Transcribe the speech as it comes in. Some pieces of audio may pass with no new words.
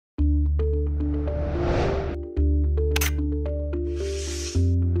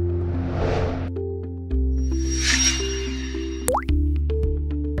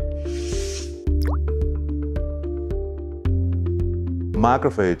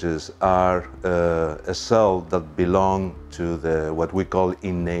Macrophages are a cell that belong to what we call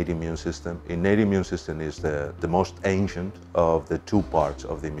innate immune system. Innate immune system is the most ancient of the two parts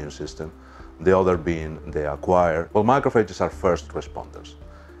of the immune system, the other being the acquired. Well, macrophages are first responders.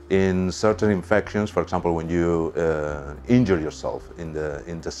 In certain infections, for example, when you injure yourself in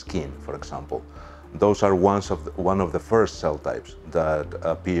the skin, for example, those are one of the first cell types that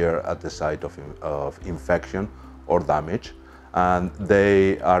appear at the site of infection or damage. And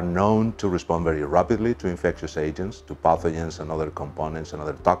they are known to respond very rapidly to infectious agents, to pathogens and other components and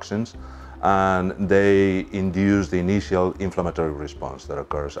other toxins, and they induce the initial inflammatory response that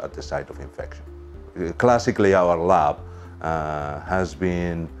occurs at the site of infection. Classically, our lab has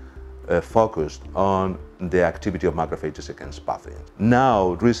been focused on the activity of macrophages against pathogens.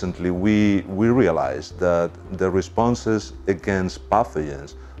 Now, recently, we realized that the responses against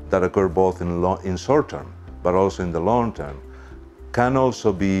pathogens that occur both in short term, but also in the long term, can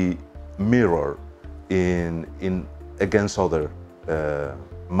also be mirrored against other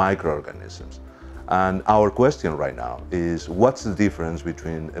microorganisms. And our question right now is, what's the difference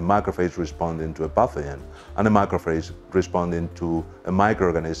between a macrophage responding to a pathogen and a macrophage responding to a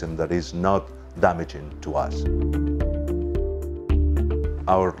microorganism that is not damaging to us?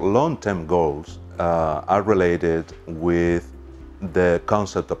 Our long-term goals are related with the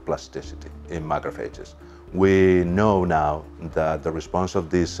concept of plasticity in macrophages. We know now that the response of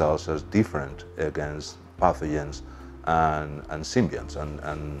these cells is different against pathogens and symbionts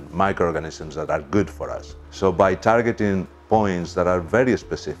and microorganisms that are good for us. So by targeting points that are very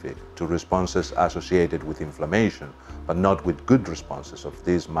specific to responses associated with inflammation, but not with good responses of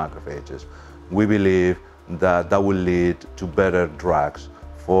these macrophages, we believe that that will lead to better drugs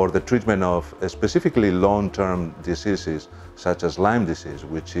for the treatment of specifically long-term diseases such as Lyme disease,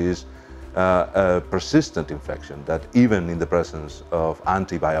 which is a persistent infection that even in the presence of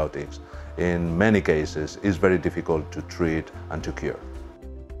antibiotics, in many cases, is very difficult to treat and to cure.